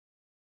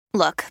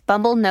Look,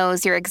 Bumble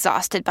knows you're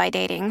exhausted by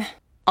dating.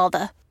 All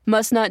the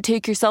must not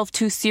take yourself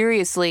too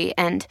seriously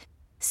and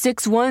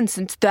 6'1"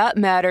 since that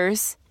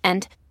matters.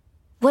 And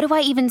what do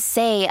I even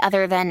say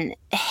other than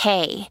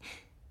hey?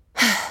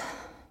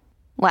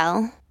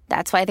 Well,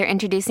 that's why they're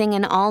introducing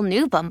an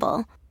all-new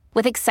Bumble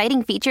with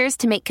exciting features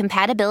to make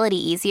compatibility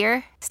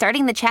easier,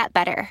 starting the chat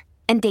better,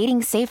 and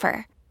dating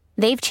safer.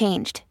 They've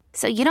changed,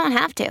 so you don't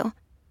have to.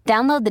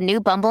 Download the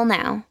new Bumble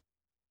now.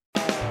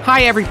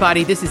 Hi,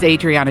 everybody. This is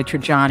Adriana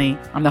Trajani.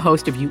 I'm the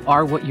host of You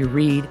Are What You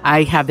Read.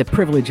 I have the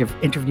privilege of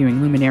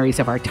interviewing luminaries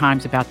of our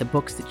times about the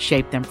books that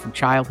shaped them from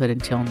childhood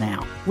until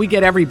now. We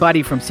get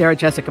everybody from Sarah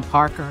Jessica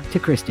Parker to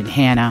Kristen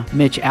Hanna,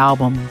 Mitch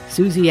Albom,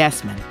 Susie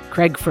Essman,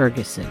 Craig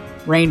Ferguson,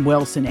 Rainn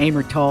Wilson,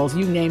 Amor Tolls,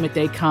 you name it,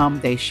 they come,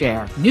 they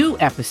share. New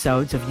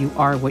episodes of You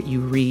Are What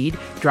You Read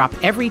drop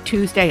every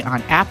Tuesday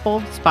on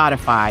Apple,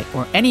 Spotify,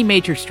 or any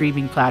major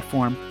streaming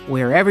platform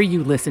wherever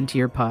you listen to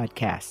your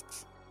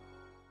podcasts.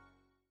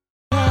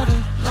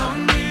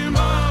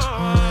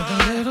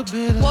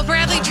 Well,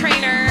 Bradley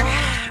Traynor,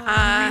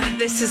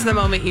 this is the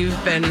moment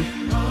you've been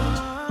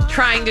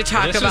trying to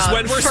talk This about is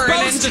when we're for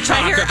an supposed to talk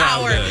entire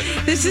about hour.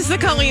 it. This is the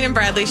Colleen and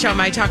Bradley Show,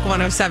 My Talk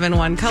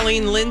 107.1.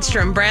 Colleen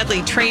Lindstrom,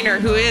 Bradley Traynor,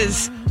 who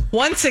is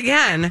once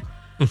again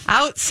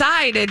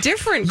outside a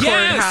different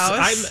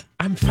courthouse. Yes,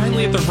 I'm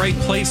finally at the right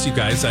place, you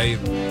guys. I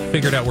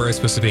figured out where I'm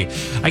supposed to be.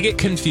 I get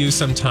confused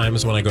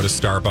sometimes when I go to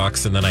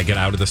Starbucks and then I get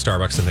out of the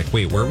Starbucks and think,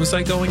 wait, where was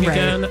I going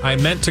again? I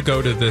meant to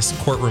go to this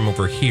courtroom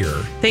over here.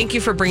 Thank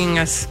you for bringing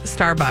us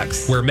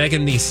Starbucks. Where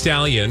Megan Thee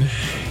Stallion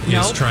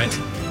is trying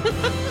to...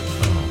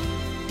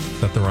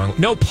 Is that the wrong...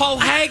 No, Paul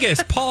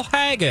Haggis. Paul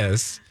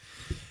Haggis.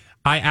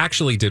 I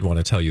actually did want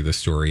to tell you the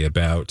story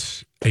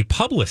about a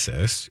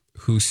publicist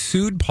who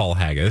sued Paul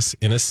Haggis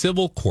in a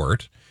civil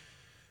court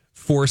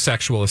for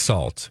sexual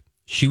assault.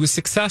 She was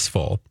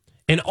successful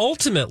and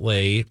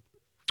ultimately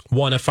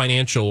won a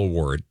financial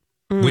award,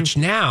 which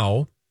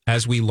now,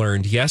 as we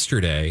learned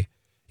yesterday,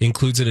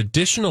 includes an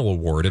additional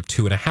award of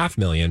 $2.5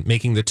 million,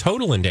 making the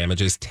total in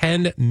damages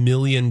 $10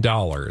 million.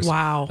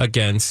 Wow.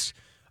 Against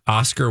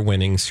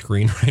Oscar-winning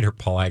screenwriter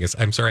Paul Haggis.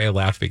 I'm sorry I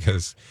laughed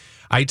because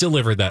I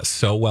delivered that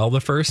so well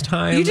the first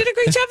time. You did a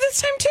great job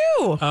this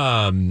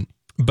time, too.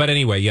 But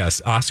anyway,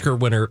 yes, Oscar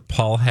winner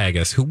Paul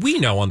Haggis, who we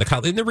know on the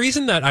college. And the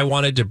reason that I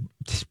wanted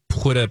to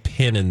put a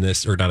pin in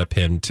this, or not a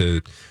pin,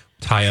 to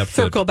tie up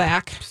Circle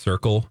back.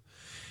 Circle,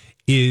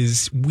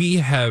 is we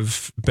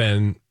have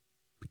been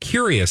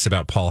curious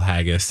about Paul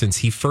Haggis since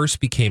he first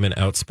became an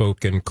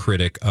outspoken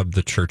critic of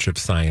the Church of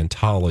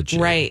Scientology.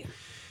 Right.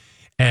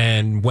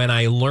 And when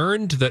I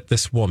learned that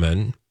this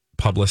woman,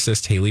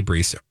 publicist Haley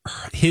Breese,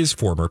 his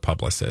former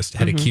publicist,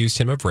 had accused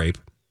him of rape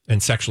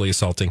and sexually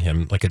assaulting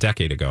him like a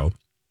decade ago,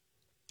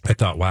 I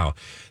thought, wow,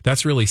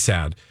 that's really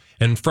sad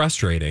and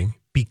frustrating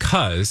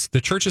because the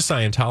Church of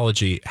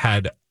Scientology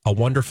had a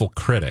wonderful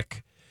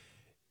critic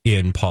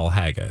in Paul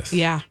Haggis.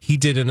 Yeah. He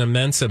did an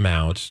immense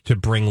amount to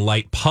bring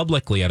light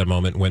publicly at a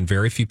moment when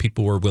very few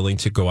people were willing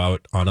to go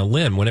out on a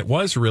limb, when it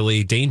was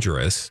really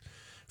dangerous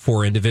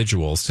for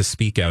individuals to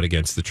speak out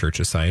against the Church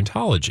of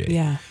Scientology.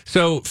 Yeah.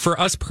 So for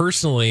us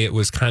personally, it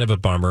was kind of a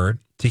bummer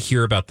to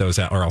hear about those,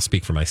 or I'll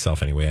speak for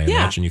myself anyway. I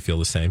imagine you feel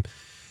the same.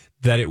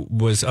 That it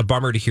was a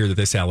bummer to hear that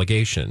this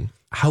allegation.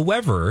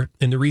 However,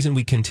 and the reason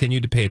we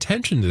continued to pay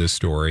attention to this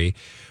story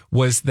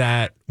was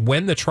that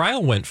when the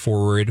trial went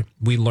forward,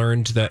 we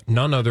learned that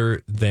none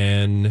other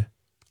than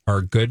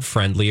our good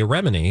friend Leah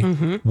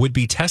Remini would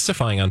be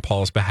testifying on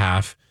Paul's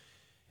behalf,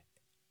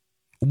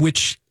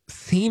 which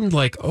seemed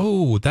like,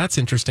 oh, that's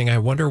interesting. I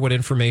wonder what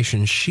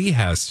information she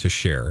has to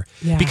share.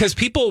 Yeah. Because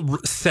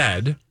people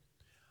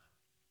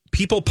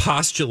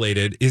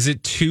postulated, is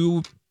it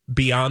too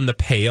beyond the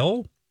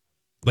pale?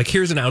 Like,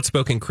 here's an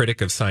outspoken critic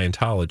of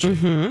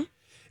Scientology.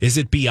 Is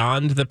it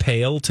beyond the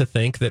pale to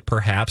think that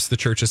perhaps the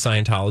Church of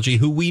Scientology,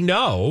 who we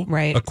know,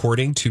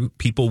 according to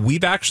people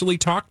we've actually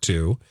talked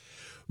to,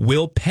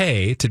 will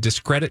pay to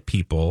discredit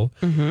people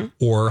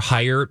or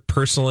hire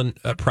personal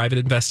and private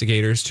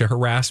investigators to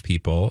harass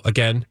people?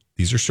 Again,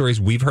 these are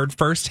stories we've heard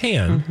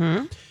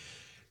firsthand.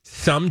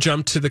 Some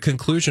jump to the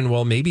conclusion,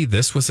 well, maybe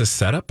this was a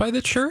setup by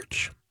the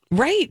church.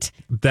 Right.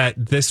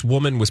 That this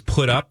woman was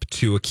put up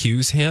to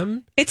accuse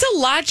him. It's a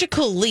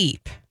logical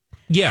leap.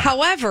 Yeah.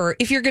 However,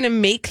 if you're going to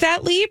make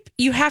that leap,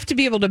 you have to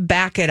be able to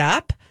back it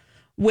up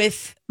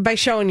by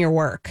showing your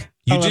work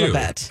a little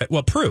bit.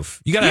 Well,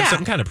 proof. You got to have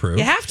some kind of proof.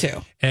 You have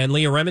to. And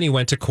Leah Remini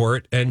went to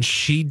court and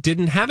she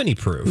didn't have any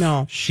proof.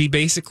 No. She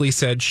basically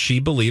said she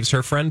believes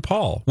her friend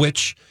Paul,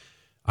 which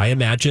I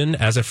imagine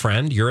as a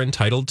friend, you're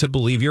entitled to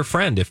believe your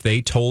friend if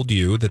they told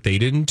you that they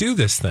didn't do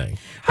this thing.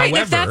 Right.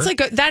 However, If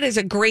that's that is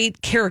a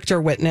great character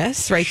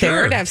witness right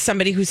there to have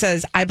somebody who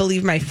says, I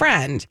believe my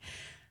friend, ...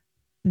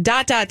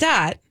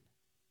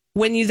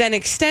 When you then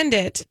extend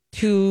it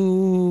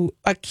to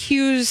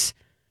accuse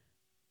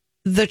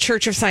the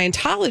Church of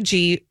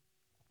Scientology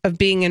of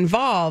being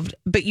involved,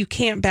 but you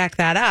can't back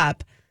that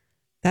up,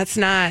 that's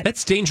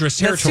dangerous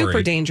territory. That's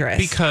super dangerous.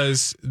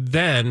 Because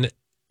then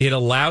it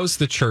allows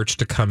the church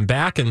to come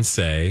back and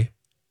say,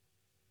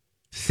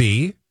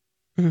 see,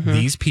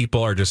 These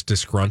people are just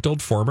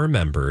disgruntled former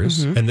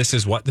members, and this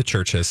is what the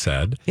church has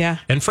said. Yeah.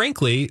 And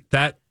frankly,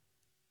 that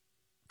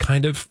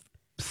kind of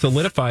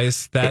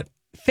solidifies that.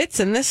 It fits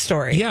in this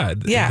story. Yeah.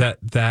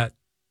 That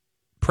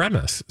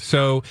premise.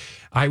 So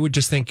I would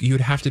just think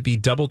you'd have to be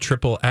double,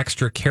 triple,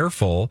 extra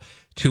careful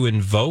to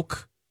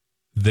invoke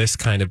this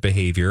kind of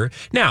behavior.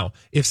 Now,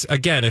 if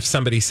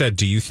somebody said,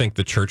 do you think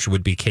the church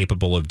would be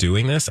capable of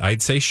doing this?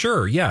 I'd say,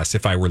 sure, yes,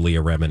 if I were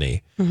Leah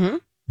Remini. Mm-hmm.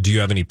 Do you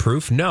have any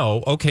proof?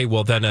 No. Okay,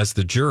 well then as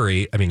the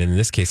jury, I mean, in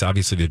this case,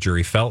 obviously the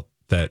jury felt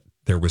that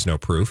there was no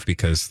proof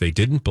because they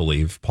didn't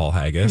believe Paul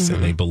Haggis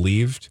and they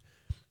believed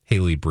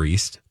Haley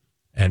Breest.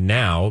 And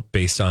now,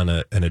 based on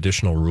an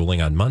additional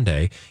ruling on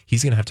Monday,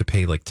 he's going to have to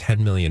pay like $10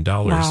 million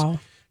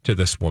to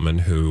this woman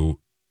who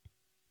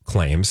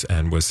claims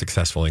and was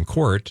successful in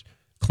court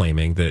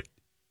claiming that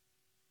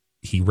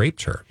he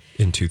raped her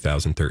in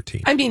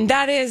 2013.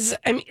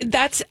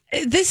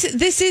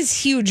 This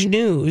is huge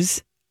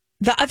news.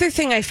 The other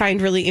thing I find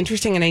really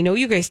interesting, and I know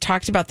you guys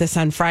talked about this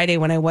on Friday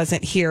when I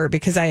wasn't here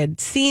because I had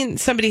seen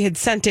somebody had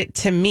sent it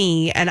to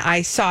me and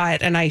I saw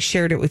it and I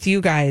shared it with you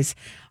guys,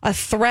 a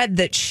thread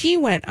that she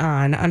went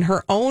on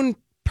her own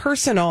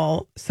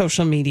personal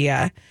social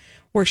media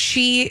where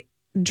she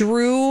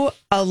drew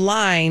a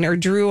line or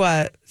drew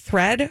a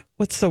thread.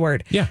 What's the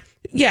word? Yeah.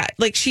 Yeah.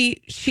 Like she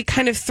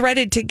kind of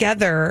threaded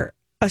together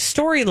a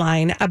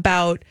storyline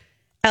about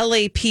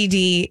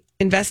LAPD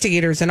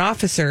investigators and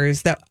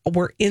officers that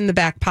were in the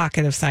back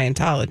pocket of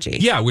Scientology.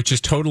 Yeah, which is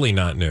totally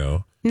not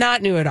new.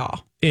 Not new at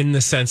all. In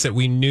the sense that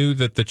we knew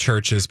that the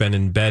church has been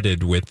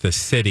embedded with the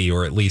city,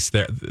 or at least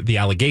the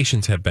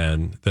allegations have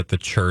been that the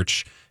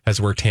church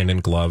has worked hand in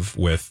glove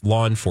with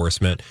law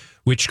enforcement,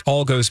 which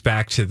all goes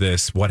back to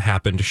this, what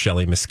happened to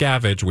Shelley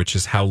Miscavige, which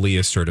is how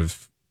Leah sort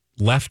of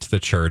left the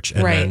church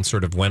and then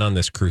sort of went on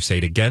this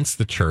crusade against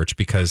the church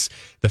because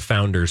the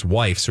founder's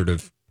wife sort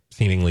of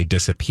seemingly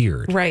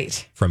disappeared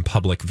from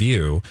public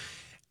view.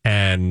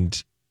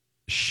 And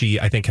she,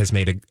 I think, has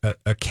made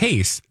a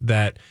case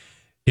that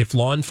if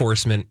law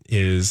enforcement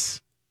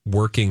is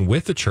working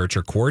with the church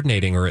or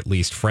coordinating or at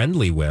least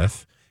friendly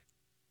with,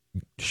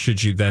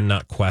 should you then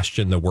not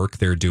question the work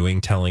they're doing,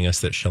 telling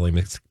us that Shelley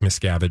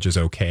Miscavige is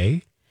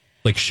okay?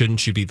 Like,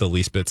 shouldn't you be the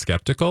least bit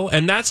skeptical?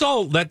 And that's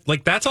all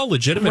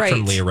legitimate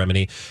from Leah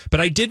Remini. But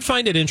I did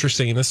find it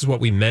interesting, and this is what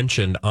we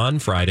mentioned on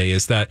Friday,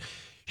 is that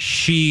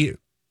she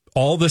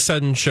all of a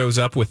sudden shows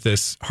up with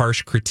this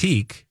harsh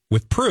critique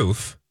with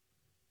proof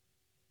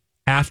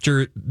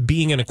after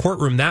being in a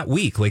courtroom that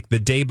week, like the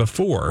day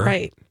before,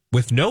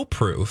 with no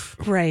proof.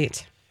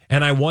 Right.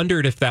 And I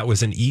wondered if that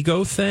was an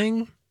ego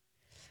thing.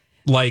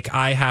 Like,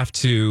 I have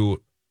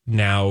to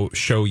now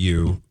show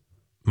you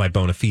my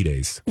bona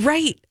fides.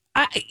 Right.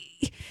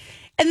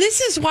 And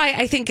this is why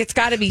I think it's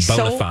got to be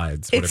bona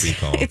fides, whatever you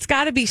call it. It's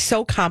got to be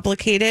so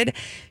complicated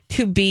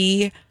to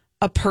be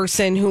a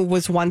person who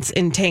was once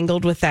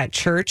entangled with that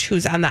church,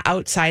 who's on the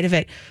outside of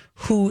it,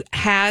 who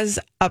has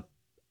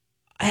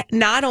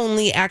not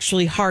only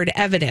actually hard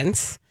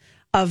evidence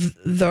of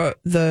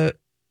the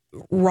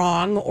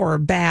wrong or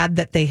bad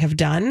that they have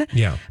done,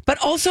 but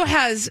also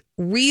has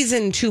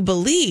reason to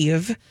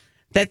believe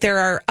that there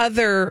are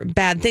other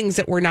bad things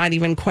that we're not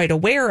even quite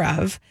aware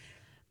of.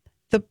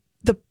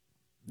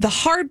 The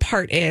hard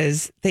part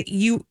is that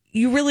you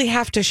really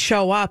have to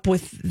show up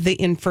with the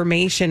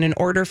information in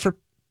order for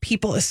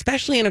people,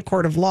 especially in a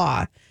court of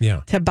law,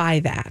 to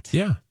buy that.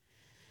 Yeah.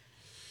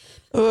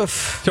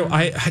 Oof. So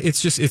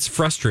it's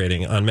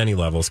frustrating on many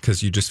levels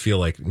because you just feel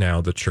like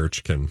now the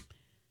church can.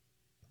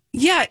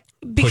 Yeah,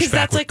 because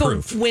that's like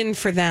proof. A win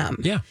for them.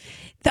 Yeah.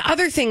 The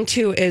other thing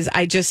too is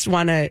I just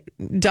want to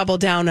double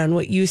down on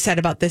what you said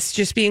about this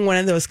just being one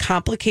of those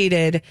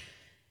complicated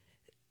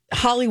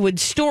Hollywood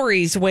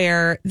stories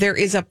where there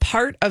is a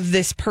part of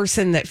this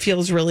person that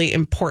feels really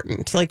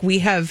important. Like, we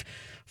have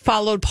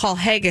followed Paul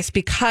Haggis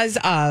because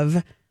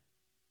of,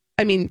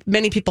 I mean,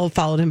 many people have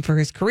followed him for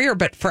his career,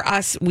 but for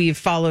us, we've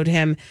followed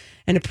him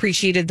and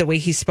appreciated the way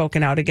he's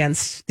spoken out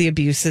against the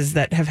abuses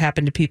that have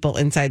happened to people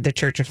inside the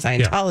Church of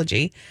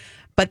Scientology.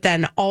 But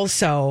then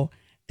also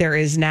there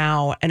is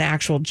now an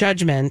actual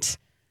judgment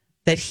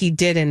that he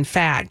did, in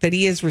fact, that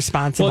he is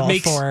responsible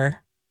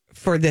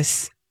for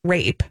this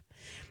rape.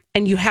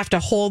 And you have to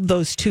hold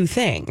those two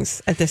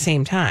things at the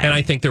same time. And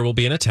I think there will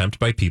be an attempt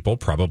by people,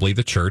 probably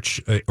the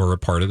church or a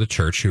part of the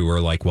church, who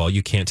are like, well,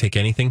 you can't take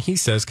anything he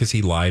says because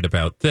he lied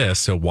about this.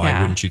 So why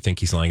wouldn't you think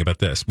he's lying about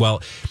this?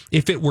 Well,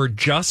 if it were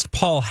just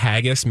Paul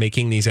Haggis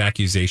making these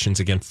accusations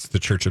against the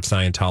Church of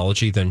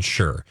Scientology, then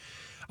sure,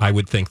 I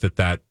would think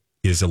that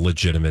is a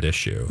legitimate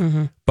issue.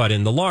 Mm-hmm. But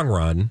in the long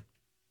run,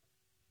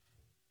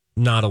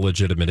 not a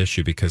legitimate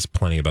issue because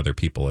plenty of other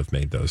people have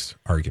made those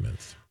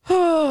arguments.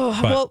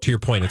 But to your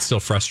point, it's still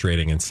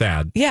frustrating and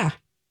sad. Yeah.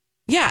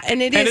 Yeah.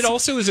 And it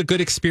also is a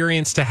good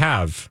experience to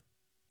have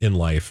in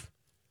life.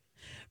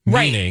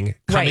 Meaning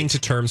coming to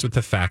terms with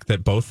the fact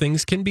that both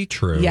things can be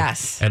true.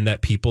 Yes. And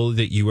that people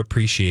that you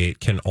appreciate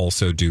can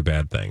also do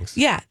bad things.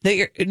 Yeah.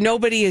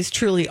 Nobody is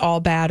truly all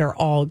bad or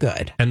all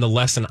good. And the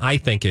lesson, I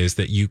think, is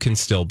that you can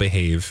still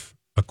behave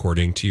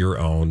according to your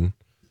own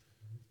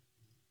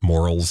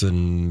morals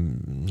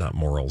and not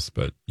morals,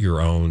 but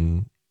your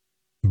own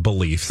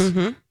beliefs.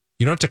 You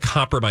don't have to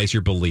compromise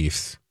your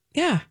beliefs.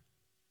 Yeah.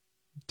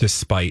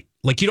 Despite,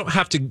 like, you don't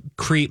have to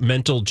create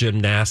mental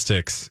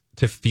gymnastics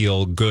to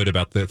feel good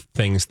about the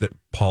things that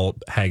Paul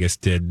Haggis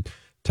did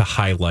to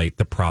highlight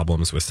the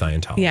problems with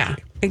Scientology. Yeah,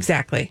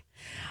 exactly.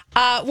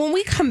 When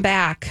we come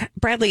back,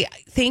 Bradley,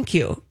 thank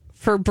you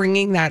for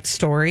bringing that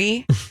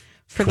story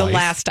for the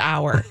last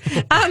hour.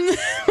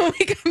 When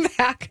we come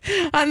back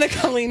on the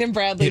Colleen and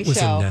Bradley show. It was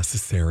a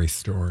necessary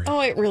story. Oh,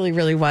 it really,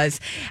 really was.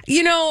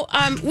 You know,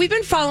 we've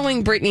been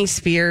following Britney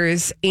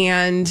Spears,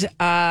 and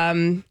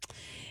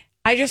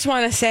I just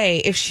want to say,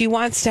 if she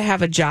wants to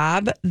have a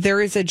job,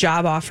 there is a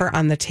job offer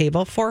on the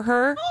table for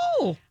her.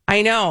 Oh.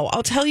 I know.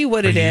 I'll tell you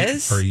what it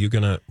is. Are you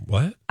going to,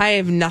 what? I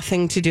have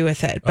nothing to do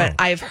with it, but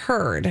I've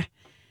heard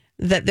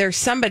that there's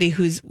somebody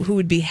who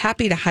would be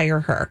happy to hire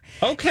her.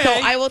 Okay. So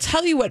I will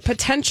tell you what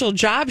potential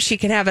job she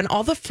can have and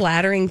all the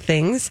flattering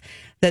things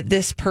that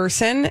this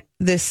person,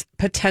 this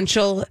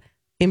potential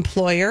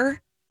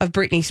employer of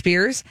Britney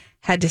Spears,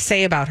 had to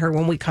say about her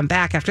when we come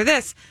back after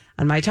this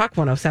on My Talk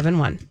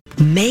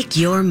 107.1. Make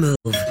your move.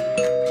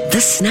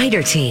 The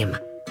Snyder Team.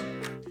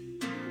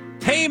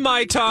 Hey,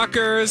 My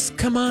Talkers,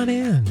 come on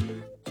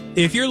in.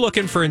 If you're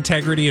looking for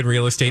integrity in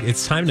real estate,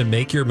 it's time to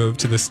make your move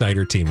to the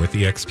Snyder Team with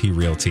eXp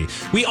Realty.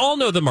 We all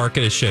know the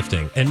market is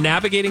shifting, and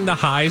navigating the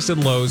highs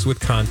and lows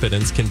with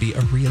confidence can be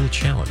a real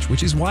challenge,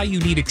 which is why you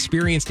need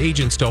experienced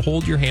agents to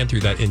hold your hand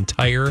through that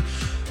entire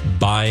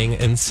buying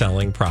and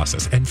selling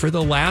process. And for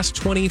the last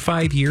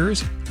 25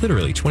 years,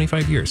 literally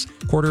 25 years,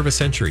 quarter of a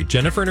century,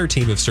 Jennifer and her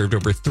team have served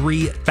over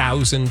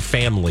 3,000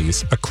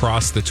 families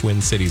across the Twin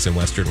Cities in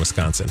Western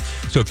Wisconsin.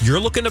 So if you're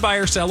looking to buy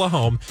or sell a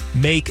home,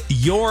 make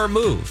your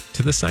move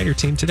to the Snyder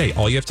Team today.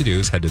 All you have to do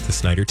is head to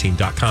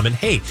thesnyderteam.com. And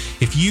hey,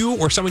 if you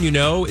or someone you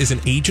know is an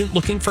agent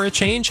looking for a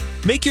change,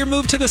 make your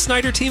move to the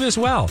Snyder Team as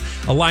well.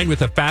 Aligned with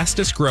the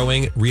fastest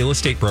growing real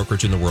estate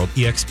brokerage in the world,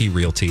 eXp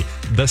Realty,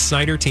 the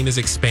Snyder Team is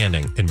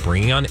expanding and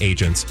bringing on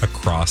agents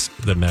across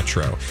the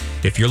metro.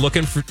 If you're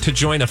looking to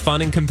join a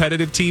fun and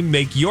competitive team,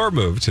 make your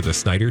move to the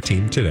Snyder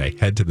Team today.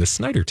 Head to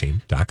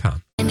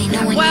thesnyderteam.com.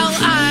 Well,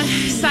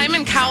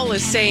 Simon Cowell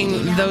is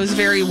saying those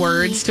very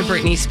words to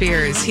Britney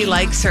Spears. He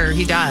likes her.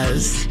 He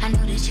does. On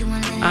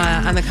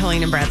the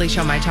Colleen and Bradley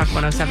show, My Talk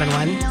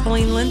 107.1.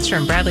 Colleen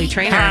Lindstrom, Bradley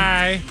Traynor.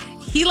 Hi.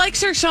 He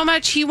likes her so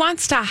much, he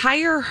wants to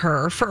hire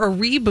her for a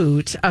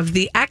reboot of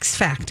The X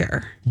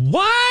Factor.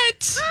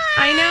 What?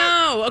 I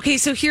know. Okay,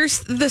 so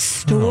here's the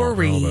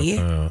story.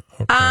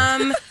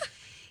 Okay.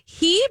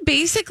 He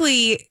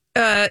basically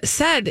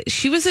said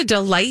she was a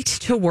delight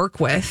to work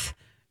with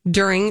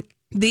during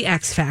The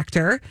X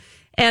Factor.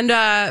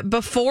 And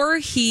before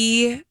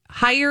he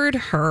hired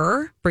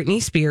her,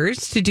 Britney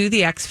Spears, to do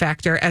The X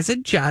Factor as a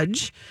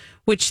judge,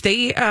 which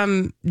they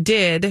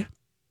did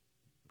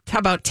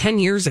about 10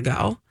 years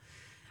ago.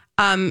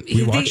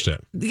 We watched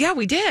it. Yeah,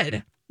 we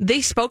did. They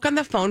spoke on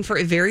the phone for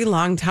a very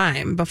long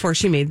time before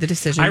she made the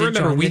decision. I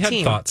remember we had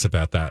team. thoughts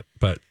about that,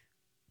 but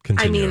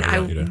continue.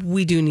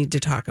 We do need to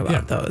talk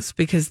about those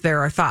because there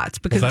are thoughts.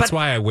 Because that's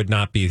why I would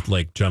not be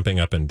like jumping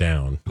up and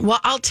down. Well,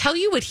 I'll tell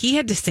you what he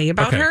had to say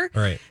about her.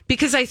 All right.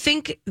 Because I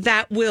think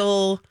that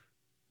will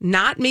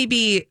not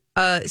maybe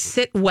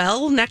sit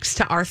well next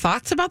to our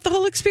thoughts about the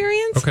whole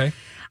experience. Okay.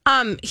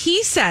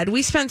 He said,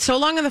 we spent so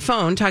long on the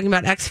phone talking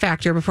about X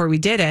Factor before we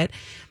did it.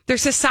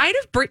 There's a side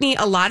of Britney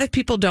a lot of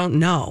people don't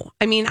know.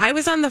 I mean, I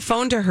was on the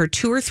phone to her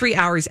 2 or 3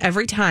 hours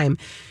every time.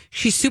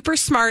 She's super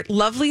smart,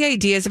 lovely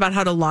ideas about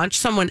how to launch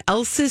someone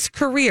else's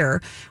career,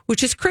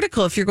 which is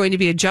critical if you're going to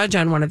be a judge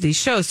on one of these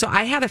shows. So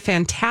I had a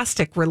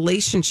fantastic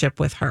relationship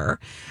with her.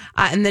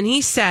 And then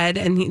he said,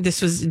 and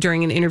this was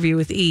during an interview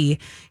with E!,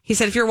 he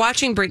said, if you're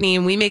watching Britney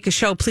and we make a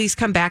show, please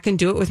come back and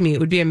do it with me. It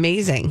would be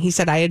amazing. He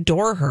said, I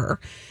adore her.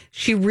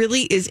 She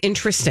really is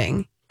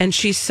interesting and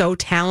she's so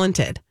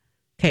talented.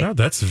 Okay. Wow,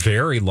 that's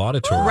very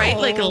laudatory. Right,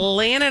 like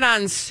laying it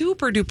on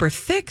super duper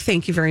thick.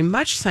 Thank you very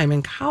much,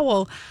 Simon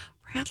Cowell.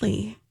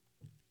 Bradley,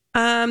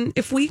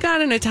 if we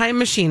got in a time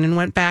machine and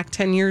went back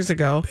 10 years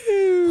ago.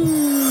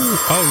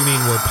 Oh, you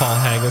mean where Paul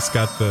Haggis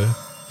got the...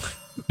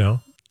 No?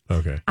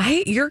 Okay.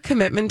 Your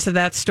commitment to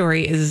that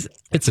story is...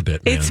 It's a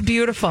bit, man. It's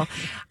beautiful.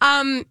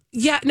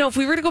 If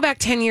we were to go back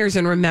 10 years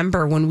and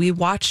remember when we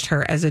watched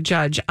her as a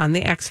judge on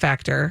The X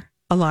Factor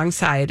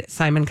alongside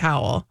Simon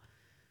Cowell,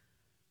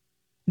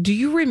 do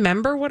you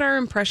remember what our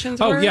impressions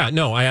were? Oh, yeah.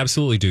 No, I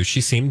absolutely do.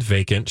 She seemed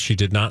vacant. She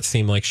did not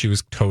seem like she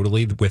was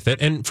totally with it.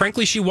 And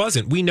frankly, she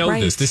wasn't. We know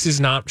this. This is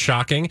not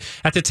shocking.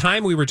 At the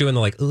time, we were doing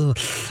the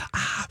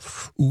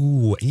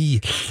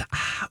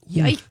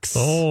yikes.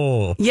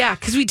 Oh. Yeah,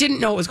 because we didn't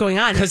know what was going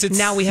on. Because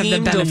now we have the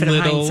benefit of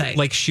hindsight.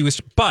 Like she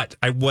was, but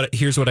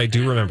here's what I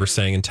do remember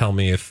saying, and tell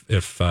me if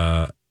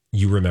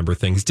you remember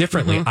things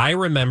differently. Mm-hmm. I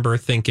remember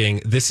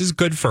thinking, this is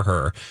good for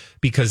her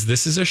because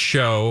this is a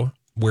show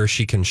where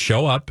she can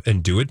show up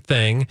and do a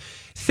thing.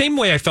 Same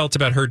way I felt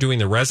about her doing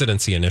the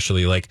residency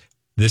initially. Like,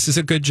 this is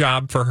a good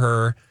job for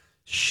her.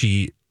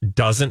 She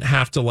doesn't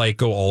have to like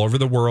go all over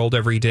the world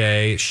every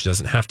day. She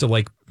doesn't have to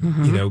like,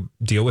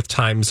 deal with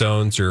time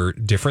zones or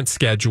different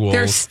schedules.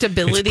 There's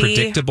stability. It's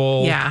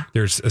predictable. Yeah.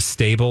 There's a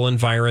stable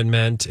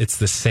environment. It's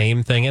the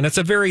same thing. And it's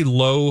a very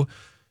low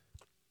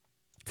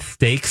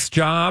stakes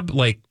job.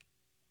 Like,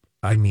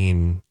 I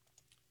mean,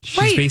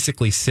 she's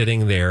basically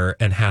sitting there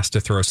and has to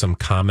throw some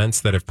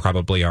comments that have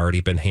probably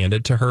already been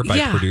handed to her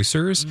by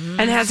producers.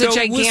 And has a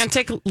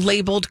gigantic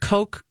labeled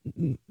Coke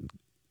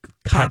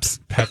cup.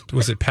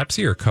 Was it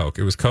Pepsi or Coke?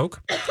 It was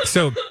Coke.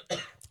 So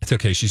it's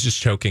okay. She's just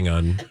choking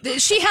on.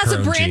 She has her a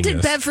own branded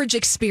genius. beverage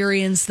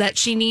experience that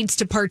she needs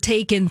to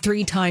partake in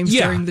 3 times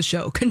during the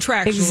show,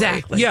 contractually.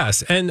 Exactly.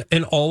 Yes, and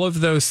all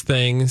of those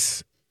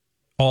things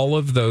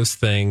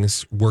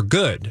were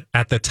good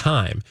at the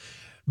time,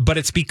 but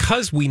it's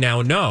because we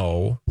now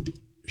know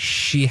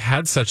she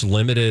had such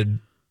limited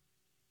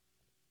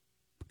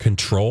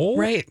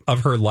control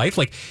of her life.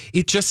 Like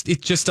it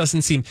just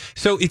doesn't seem.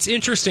 So it's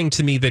interesting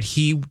to me that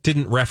he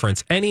didn't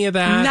reference any of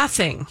that.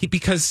 Nothing.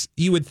 Because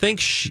you would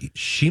think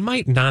she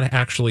might not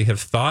actually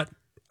have thought.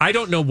 I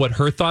don't know what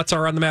her thoughts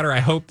are on the matter. I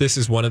hope this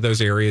is one of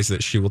those areas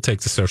that she will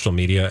take to social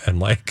media and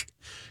like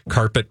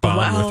carpet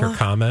bomb with her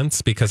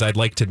comments, because I'd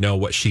like to know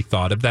what she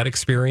thought of that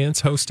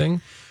experience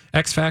hosting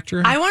X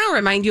Factor. I want to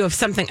remind you of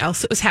something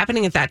else that was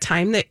happening at that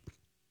time that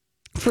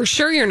for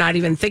sure you're not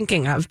even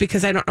thinking of,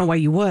 because I don't know why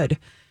you would.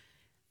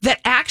 That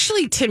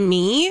actually, to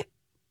me,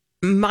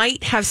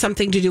 might have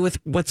something to do with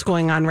what's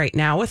going on right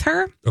now with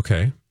her.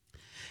 Okay.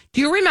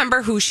 Do you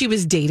remember who she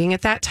was dating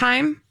at that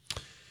time?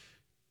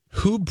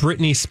 Who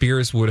Britney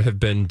Spears would have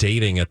been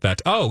dating at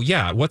that? Oh,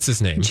 yeah. What's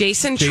his name?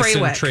 Jason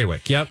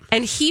Trawick. Yep.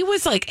 And he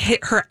was like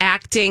her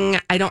acting.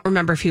 I don't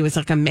remember if he was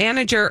like a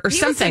manager or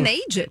something. He was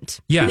an agent.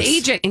 Yes. An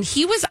agent. And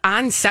he was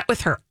on set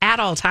with her at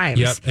all times.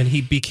 Yep. And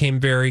he became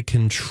very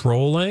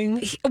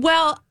controlling.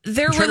 Well,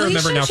 their I'm trying to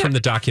remember now relationship- from the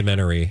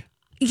documentary.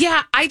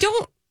 Yeah, I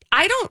don't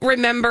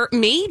remember.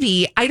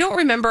 Maybe I don't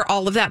remember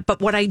all of that.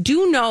 But what I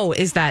do know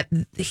is that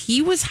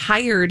he was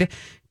hired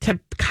to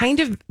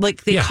kind of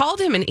like they called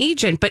him an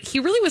agent, but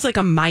he really was like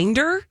a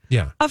minder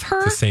of her.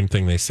 It's the same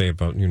thing they say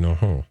about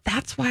who.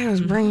 That's why I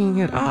was bringing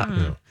it up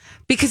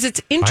because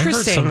it's interesting. I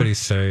heard somebody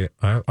say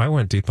I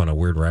went deep on a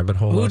weird rabbit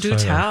hole. Ooh, do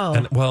tell.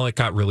 And well, it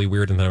got really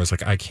weird, and then I was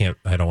like, I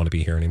don't want to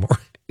be here anymore.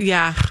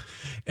 Yeah.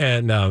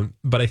 And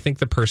but I think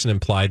the person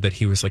implied that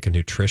he was like a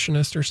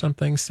nutritionist or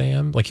something,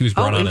 Sam. Like he was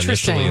brought on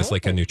initially as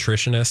like a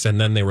nutritionist, and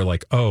then they were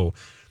like, oh,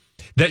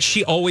 that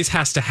she always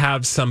has to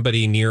have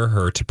somebody near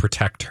her to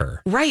protect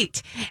her.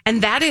 Right.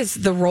 And that is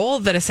the role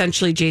that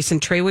essentially Jason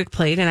Trawick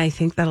played. And I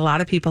think that a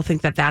lot of people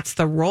think that that's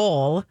the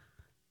role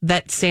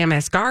that Sam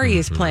Asghari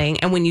is playing.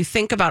 And when you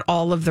think about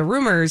all of the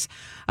rumors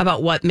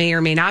about what may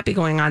or may not be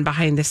going on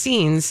behind the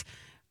scenes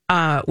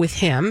with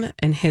him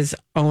and his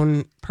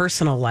own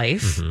personal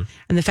life,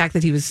 and the fact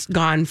that he was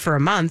gone for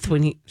a month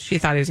when she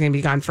thought he was going to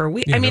be gone for a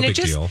week. Yeah, I mean, no it big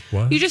just, deal.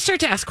 What? you just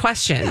start to ask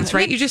questions,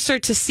 right? You just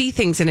start to see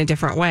things in a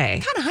different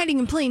way. Kind of hiding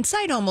in plain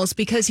sight almost,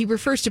 because he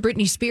refers to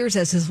Britney Spears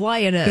as his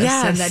lioness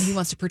and that he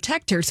wants to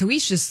protect her. So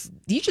he's just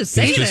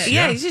saying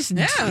it. He's just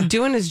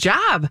doing his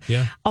job.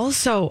 Yeah.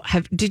 Also,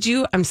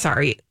 I'm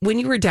sorry, when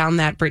you were down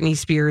that Britney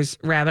Spears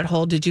rabbit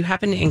hole, did you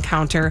happen to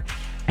encounter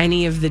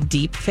any of the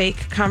deep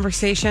fake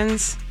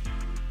conversations?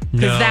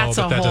 No, that's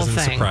but a that whole doesn't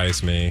thing.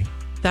 surprise me.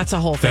 That's a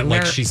whole That thing.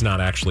 like she's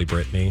not actually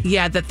Britney.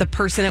 Yeah, that the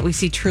person that we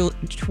see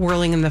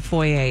twirling in the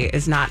foyer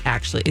is not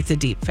actually, it's a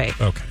deep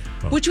fake. Okay.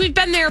 Well, Which we've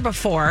been there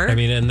before. I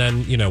mean, and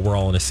then, we're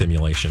all in a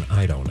simulation.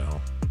 I don't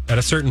know. At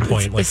a certain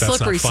point, like, that's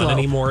not fun slope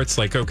anymore. It's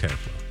like, okay.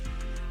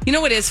 You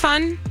know what is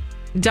fun?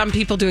 Dumb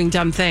people doing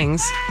dumb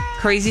things.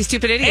 Crazy,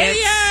 stupid idiots.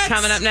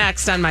 Coming up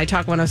next on My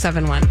Talk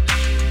 1071.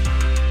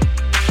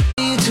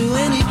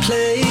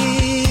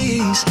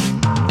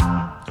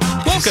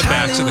 Welcome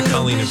back to the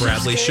Colleen and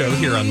Bradley Show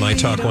here on My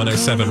Talk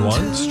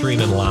 1071,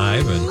 streaming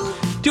live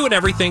and doing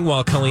everything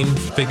while Colleen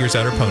figures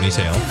out her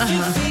ponytail.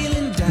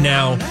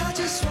 Now,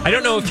 I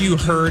don't know if you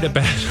heard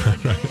about...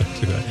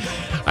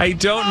 I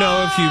don't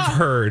know if you've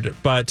heard,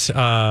 but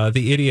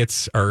the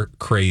idiots are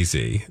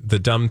crazy. The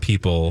dumb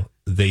people,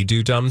 they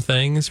do dumb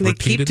things They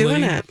repeatedly. keep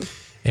doing it.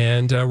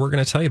 And we're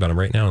going to tell you about them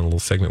right now in a little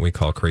segment we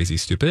call Crazy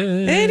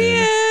Stupid.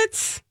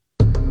 Idiots!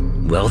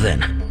 Well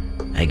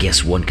then, I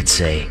guess one could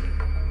say,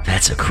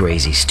 that's a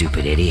crazy,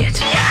 stupid idiot.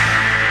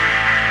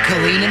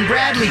 Colleen and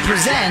Bradley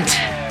present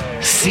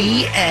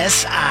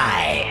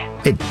CSI.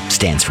 It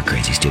stands for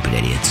Crazy Stupid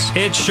Idiots.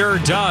 It sure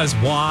does.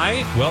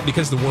 Why? Well,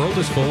 because the world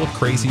is full of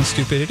crazy,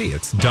 stupid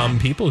idiots. Dumb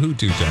people who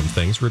do dumb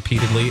things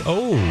repeatedly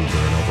over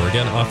and over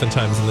again,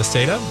 oftentimes in the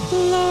state of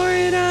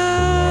Florida.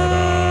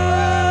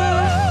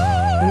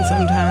 And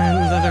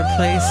sometimes other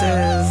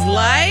places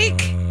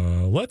like...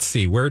 let's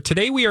see.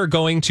 Today we are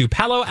going to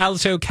Palo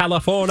Alto,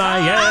 California. Oh,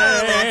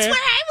 that's where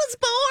I was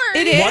born.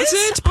 It is? Was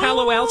it?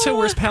 Palo Alto?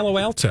 Where's Palo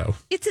Alto?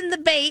 It's in the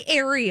Bay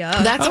Area.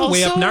 That's also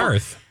way up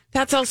north.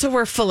 That's also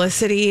where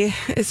Felicity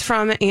is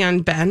from,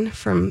 and Ben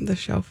from the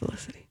show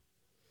Felicity.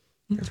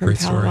 They're from Great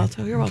Palo story.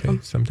 Alto. You're Okay,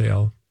 welcome. someday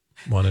I'll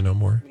Want to know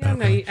more? Yeah,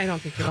 no, I don't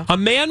think you will. A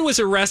man was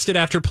arrested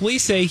after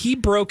police say he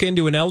broke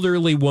into an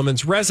elderly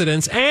woman's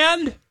residence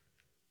and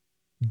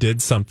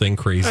did something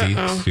crazy,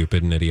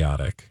 stupid, and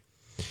idiotic.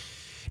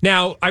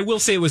 Now, I will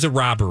say it was a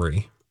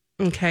robbery.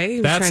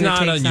 Okay. That's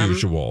not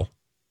unusual,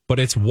 but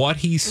it's what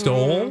he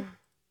stole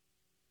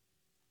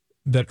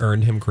that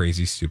earned him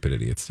crazy, stupid,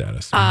 idiot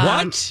status.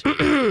 What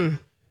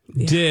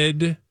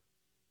did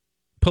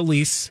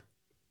police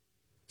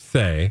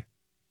say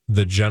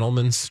the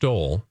gentleman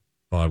stole?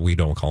 Well, we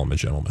don't call him a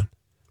gentleman.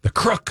 The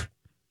crook,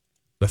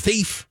 the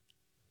thief,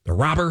 the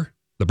robber,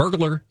 the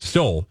burglar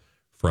stole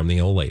from the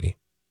old lady.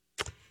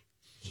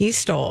 He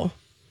stole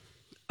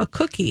a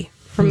cookie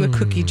from the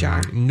cookie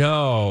jar.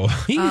 No,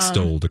 he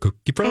stole the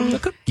cookie from the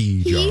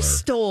cookie jar. He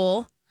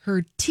stole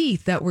her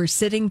teeth that were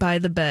sitting by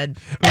the bed.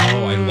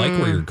 Oh, I like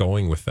where you're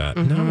going with that.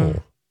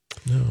 No.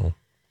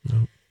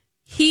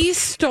 He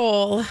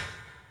stole,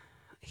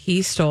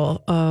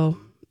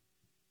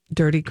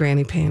 dirty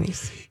granny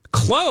panties.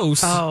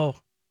 Close. Oh.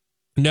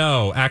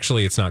 No,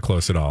 actually, it's not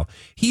close at all.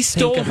 He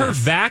stole her goodness.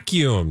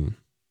 vacuum.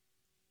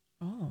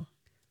 Oh.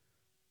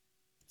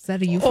 Is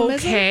that a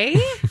euphemism? Okay.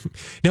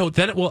 No,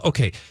 then, well,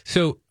 okay.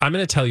 So I'm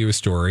going to tell you a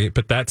story,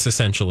 but that's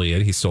essentially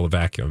it. He stole a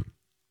vacuum.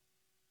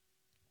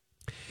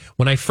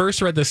 When I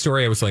first read this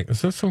story, I was like,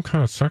 is this some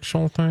kind of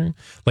sexual thing?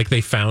 Like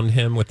they found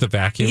him with the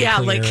vacuum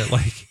cleaner.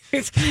 Like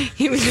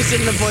he was just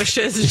in the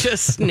bushes,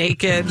 just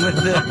naked with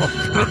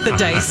the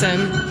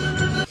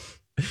Dyson.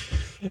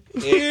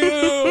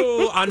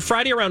 Ew. On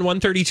Friday around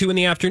 1:32 in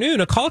the afternoon,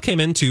 a call came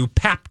into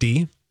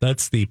PAPD,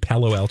 that's the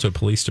Palo Alto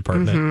Police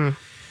Department,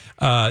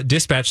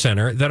 dispatch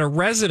center, that a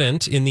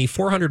resident in the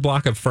 400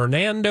 block of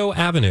Fernando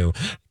Avenue,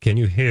 can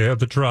you hear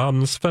the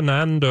drums,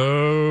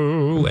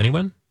 Fernando?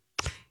 Anyone?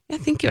 Yeah,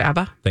 thank you,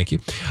 Abba. Thank you.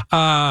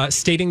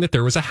 Stating that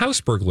there was a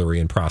house burglary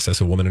in process.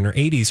 A woman in her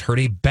 80s heard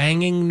a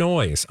banging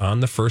noise on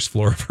the first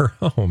floor of her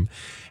home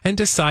and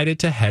decided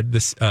to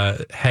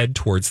head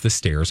towards the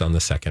stairs on the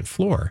second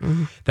floor.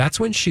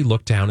 That's when she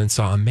looked down and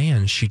saw a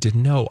man she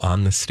didn't know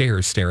on the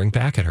stairs staring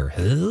back at her.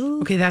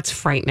 Okay, that's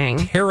frightening.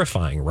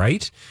 Terrifying,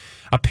 right?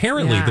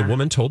 Apparently, the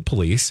woman told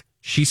police.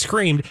 She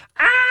screamed,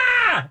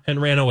 "Ah!"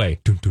 and ran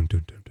away. Dun, dun,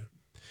 dun, dun, dun.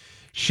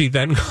 She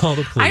then called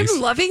the police.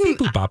 I'm loving beep,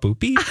 boop, bop, boop,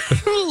 beep.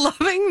 I'm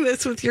loving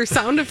this with your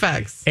sound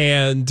effects.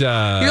 And you're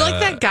like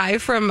that guy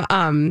from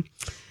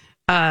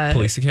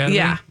Police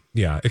Academy.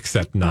 Yeah,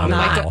 except not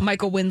at all.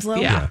 Michael Winslow.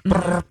 Yeah.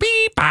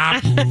 Beep,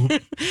 bop,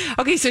 boop.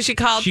 Okay, so she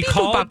called. She beep,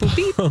 called boop, bop, boop,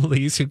 beep.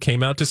 police, who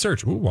came out to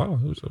search. Oh wow!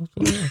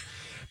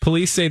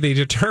 Police say they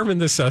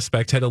determined the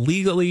suspect had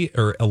allegedly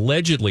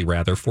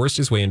forced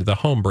his way into the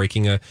home,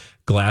 breaking a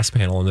glass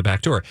panel in the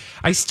back door.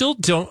 I still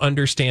don't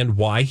understand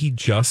why he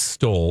just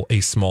stole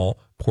a small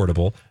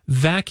portable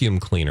vacuum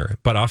cleaner.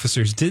 But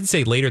officers did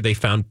say later they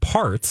found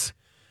parts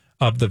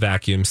of the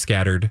vacuum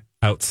scattered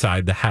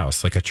outside the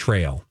house, like a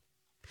trail.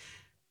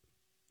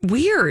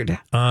 Weird.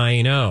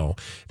 I know.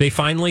 They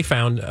finally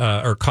found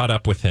or caught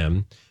up with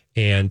him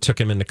and took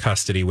him into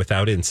custody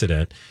without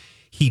incident.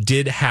 He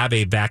did have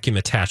a vacuum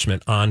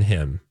attachment on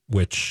him,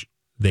 which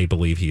they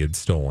believe he had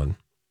stolen.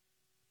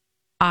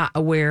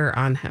 Where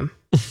on him?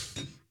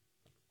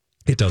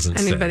 It doesn't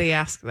say. Anybody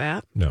ask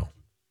that? No.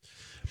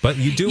 But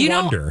you do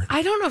wonder.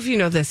 I don't know if you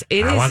know this.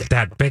 I want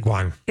that big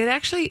one. It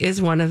actually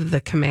is one of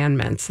the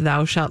commandments.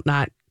 Thou shalt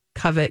not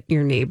covet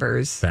your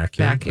neighbor's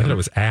vacuum. I thought it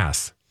was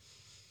ass.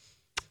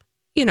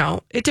 You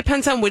know, it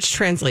depends on which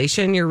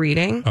translation you're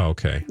reading. Oh,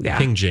 okay. Yeah.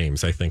 King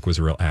James, I think, was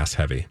real ass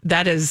heavy.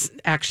 That is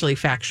actually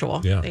factual.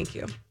 Yeah. Thank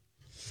you. Do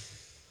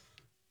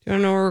you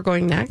want to know where we're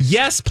going next?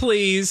 Yes,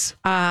 please.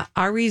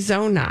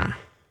 Arizona.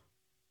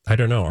 I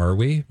don't know. Are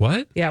we?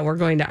 What? Yeah, we're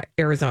going to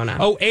Arizona.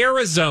 Oh,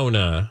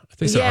 Arizona. I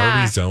think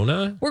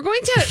Arizona. We're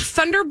going to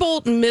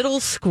Thunderbolt Middle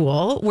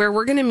School, where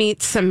we're going to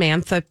meet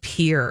Samantha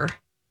Peer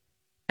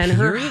and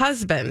her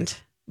husband,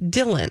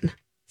 Dylan.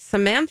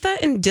 Samantha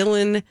and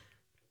Dylan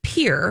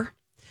Peer,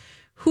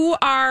 who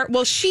are,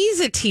 well, she's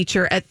a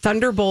teacher at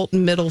Thunderbolt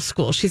Middle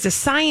School. She's a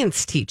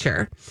science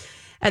teacher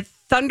at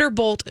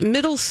Thunderbolt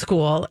Middle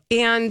School.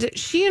 And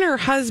she and her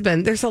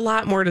husband, there's a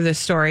lot more to this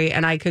story,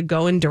 and I could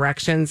go in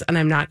directions, and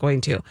I'm not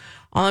going to.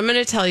 All I'm going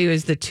to tell you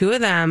is the two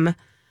of them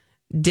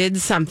did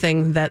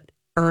something that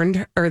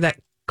that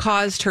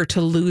caused her to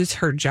lose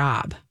her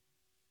job.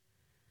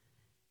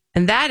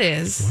 And that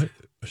is... What?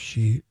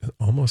 She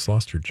almost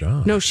lost her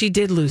job. No, she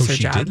did lose her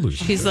job.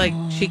 She's like,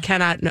 she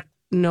cannot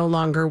no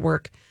longer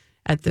work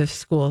at the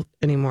school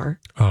anymore.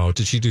 Oh,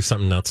 did she do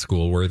something not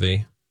school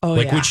worthy? Oh,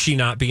 like, would she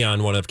not be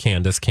on one of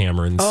Candace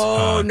Cameron's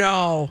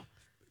no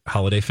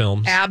holiday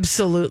films?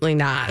 Absolutely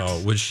not.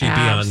 Oh, would she be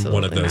on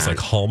one of those like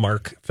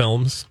Hallmark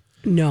films?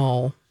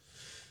 No,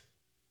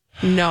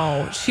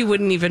 she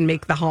wouldn't even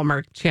make the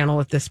Hallmark Channel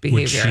with this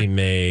behavior. Would she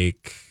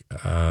make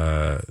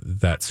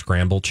that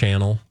Scramble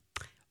Channel?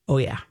 Oh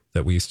yeah,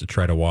 that we used to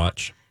try to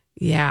watch.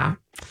 Yeah.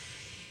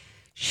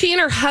 She and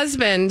her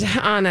husband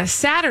on a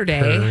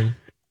Saturday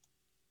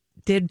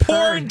did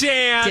Poor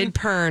Dan. Did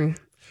pern.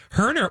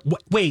 Her and her,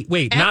 wait,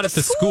 not at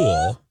the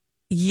school.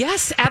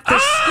 Yes, at the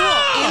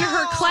school, in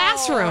her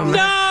classroom. No!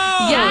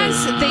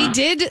 Yes, they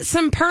did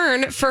some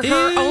porn for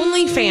her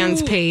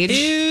OnlyFans page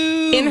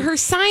in her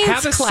science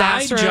Have a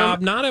classroom. side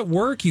job, not at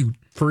work, you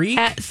freak.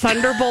 At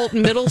Thunderbolt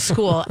Middle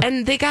School.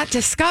 And they got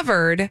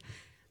discovered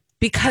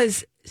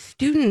because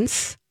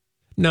students...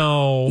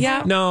 No.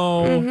 Yeah.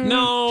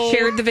 No.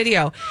 shared the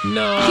video.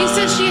 No. She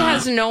says she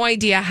has no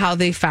idea how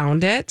they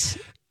found it.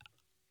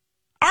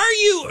 Are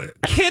you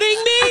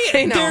kidding me?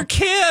 I know. They're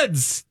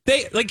kids.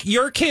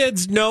 Your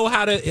kids know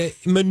how to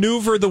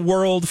maneuver the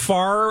world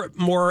far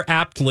more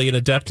aptly and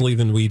adeptly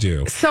than we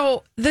do.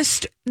 So the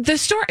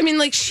story, I mean,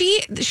 like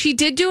she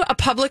did do a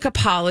public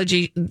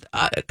apology,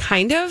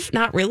 kind of,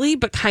 not really,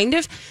 but kind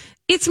of.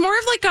 It's more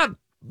of like a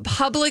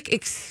public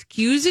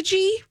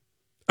excusage-y.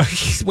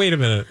 Wait a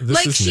minute.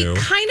 This is she new.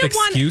 kind of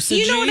wanted,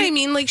 you know what I Excusage-y?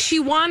 mean? Like she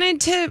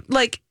wanted to,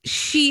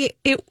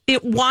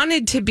 it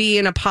wanted to be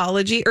an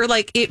apology, or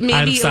like it maybe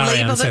I'm sorry,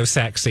 I'm labeled so it.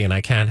 sexy and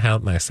I can't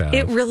help myself.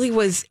 It really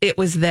was. It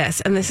was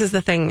this, and this is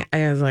the thing.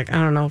 I was like, I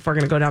don't know if we're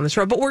going to go down this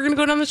road, but we're going to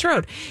go down this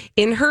road.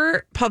 In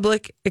her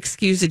public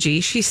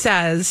excusage, she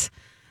says,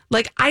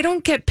 like, I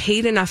don't get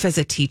paid enough as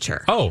a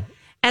teacher. Oh,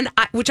 and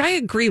which I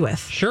agree with.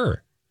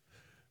 sure.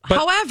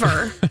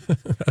 However,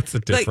 That's a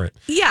different.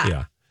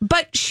 yeah.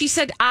 But she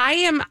said,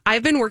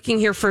 I've been working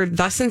here for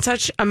thus and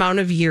such amount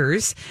of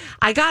years.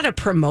 I got a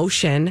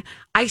promotion.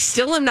 I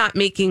still am not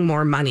making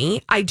more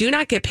money. I do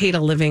not get paid a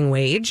living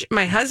wage.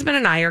 My husband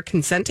and I are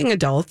consenting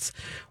adults.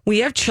 We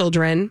have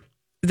children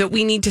that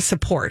we need to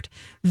support.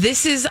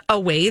 This is a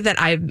way that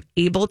I'm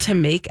able to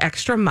make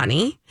extra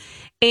money.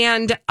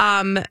 And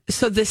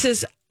so this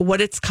is what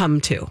it's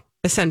come to,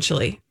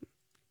 essentially.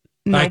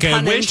 No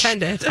pun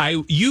intended.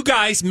 You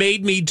guys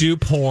made me do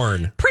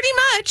porn. Pretty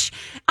much.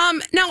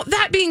 Now,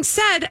 that being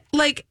said,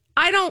 like,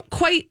 I don't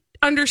quite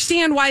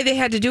understand why they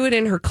had to do it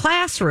in her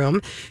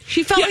classroom.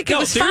 She felt like it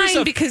was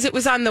fine because it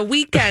was on the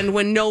weekend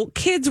when no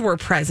kids were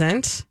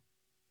present.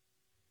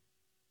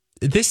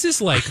 This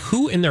is like,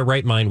 who in their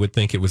right mind would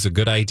think it was a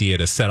good idea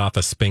to set off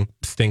a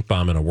stink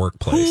bomb in a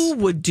workplace? Who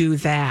would do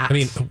that? I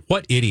mean,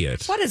 what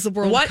idiot? What is the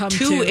world What come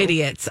two to?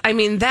 idiots? I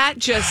mean, that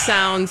just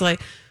sounds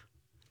like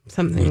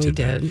something we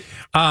did.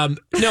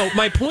 No,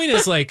 my point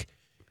is like,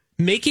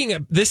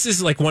 this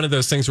is like one of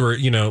those things where,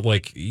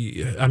 like,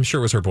 I'm sure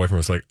it was her boyfriend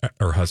was like,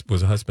 or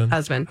was it husband?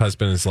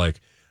 Husband is like,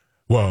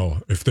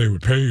 well, if they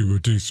would pay you a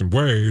decent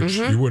wage,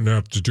 you wouldn't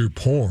have to do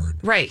porn.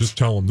 Right. Just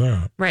tell them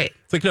that. Right.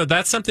 It's like, no,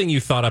 that's something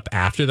you thought up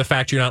after the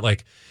fact. You're not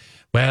like,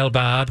 well,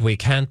 Bob, we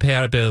can't pay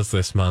our bills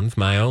this month.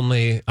 My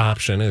only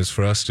option is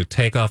for us to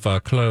take off our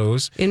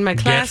clothes in my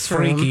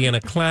classroom, get freaky in a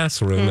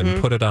classroom,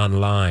 and put it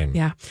online.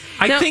 Yeah.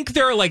 I think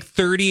there are like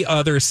 30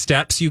 other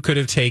steps you could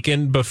have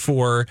taken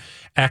before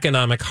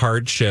economic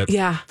hardship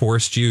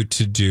forced you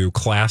to do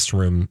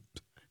classroom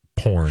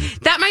porn.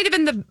 That might have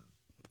been the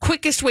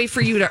quickest way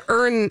for you to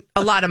earn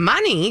a lot of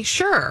money.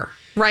 Sure.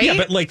 Right. Yeah,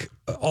 but like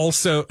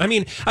also, I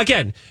mean,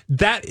 again,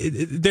 that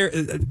there,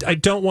 I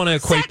don't want to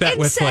equate that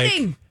with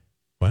setting. Like,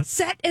 what?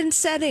 Set and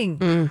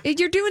setting.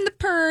 You're doing the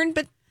porn,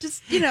 but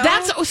just,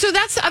 That's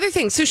the other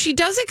thing. So she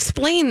does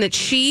explain that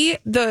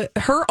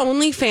her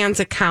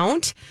OnlyFans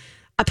account,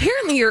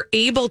 apparently you're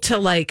able to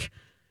like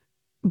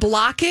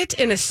block it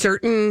in a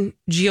certain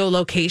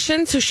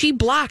geolocation. So she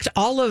blocked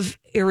all of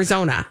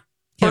Arizona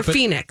or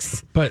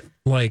Phoenix. But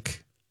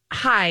like,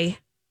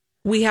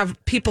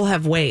 people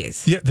have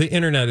ways. Yeah, the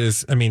internet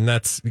is, I mean,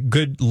 that's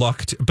good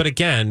luck. But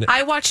again,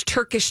 I watch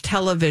Turkish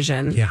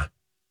television. Yeah.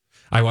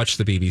 I watch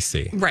the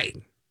BBC. Right.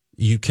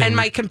 You can. And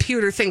my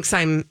computer thinks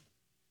I'm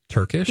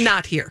Turkish?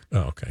 Not here. Oh,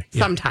 okay.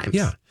 Yeah. Sometimes.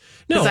 Yeah.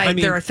 No, I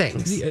mean, there are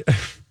things.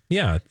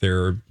 Yeah,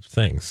 there are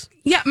things.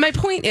 Yeah, my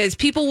point is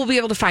people will be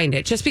able to find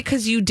it just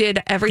because you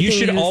did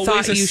everything you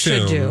thought you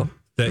should do.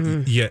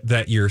 That,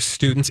 that your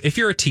students, if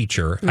you're a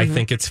teacher, I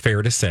think it's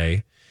fair to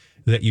say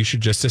that you should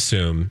just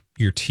assume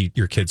your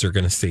kids are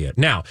going to see it.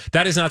 Now,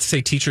 that is not to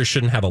say teachers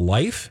shouldn't have a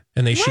life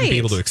and they shouldn't be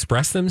able to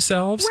express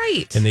themselves.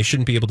 Right. And they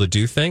shouldn't be able to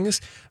do things.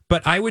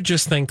 But I would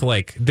just think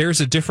like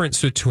there's a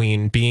difference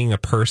between being a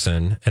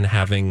person and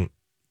having,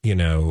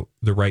 the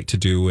right to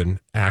do and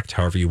act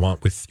however you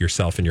want with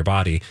yourself and your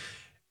body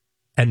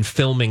and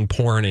filming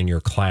porn in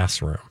your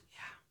classroom.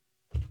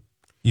 Yeah.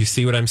 You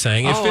see what I'm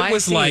saying? If it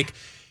was like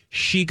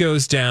she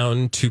goes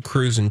down to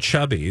Cruising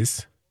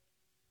Chubby's,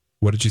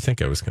 what did you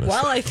think I was going to say?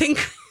 Well, I think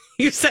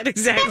you said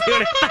exactly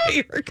what I thought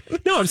you were going to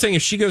say. No, I'm saying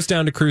if she goes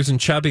down to Cruising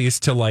Chubby's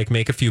to like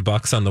make a few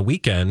bucks on the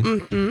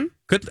weekend,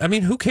 good. I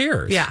mean, who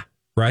cares? Yeah.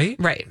 Right?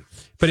 Right.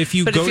 But if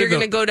you're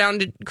going to go down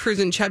to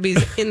Cruising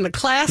Chubby's in the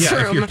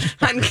classroom,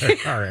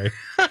 all right.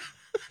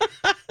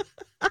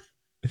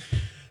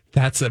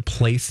 That's a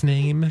place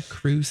name,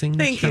 Cruising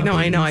Thank you. No,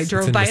 I know. I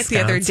drove by it the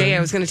other day. I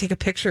was going to take a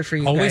picture for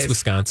you Always guys.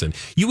 Wisconsin.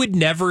 You would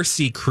never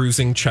see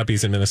Cruising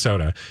Chubby's in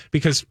Minnesota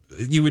because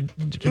you would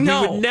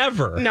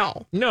never.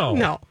 No.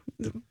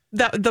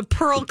 The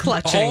pearl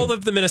clutching. All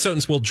of the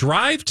Minnesotans will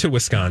drive to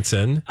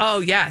Wisconsin. Oh,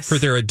 yes. For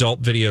their adult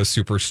video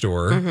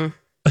superstore.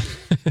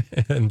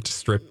 and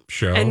strip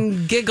show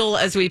and giggle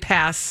as we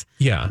pass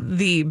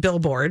the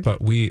billboard.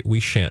 But we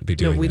shan't be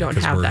doing we that.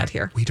 don't have that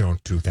here. We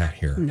don't do that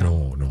here.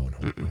 No.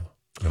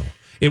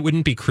 It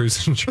wouldn't be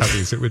Cruise and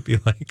Chubbies. It would be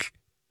like,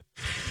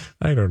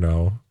 I don't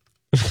know.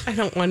 I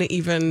don't want to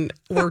even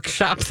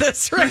workshop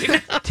this right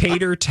now.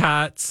 Tater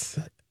tots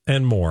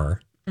and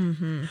more.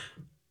 Mm-hmm.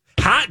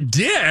 Hot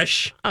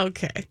dish.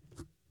 Okay.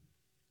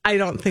 I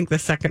don't think the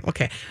second.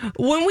 Okay.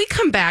 When we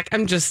come back,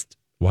 I just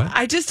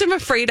am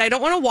afraid I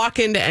don't want to walk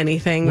into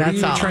anything. What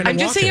That's all. I'm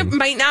just saying it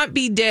might not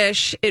be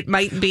dish. It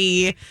might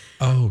be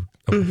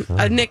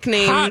a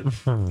nickname.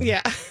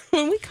 Yeah.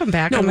 When we come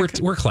back. No, we're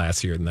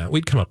classier than that.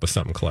 We'd come up with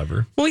something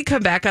clever. When we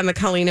come back on the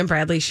Colleen and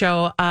Bradley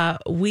show,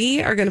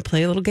 we are going to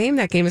play a little game.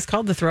 That game is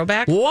called The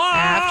Throwback. What?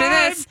 After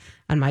this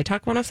on My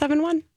Talk 107.1.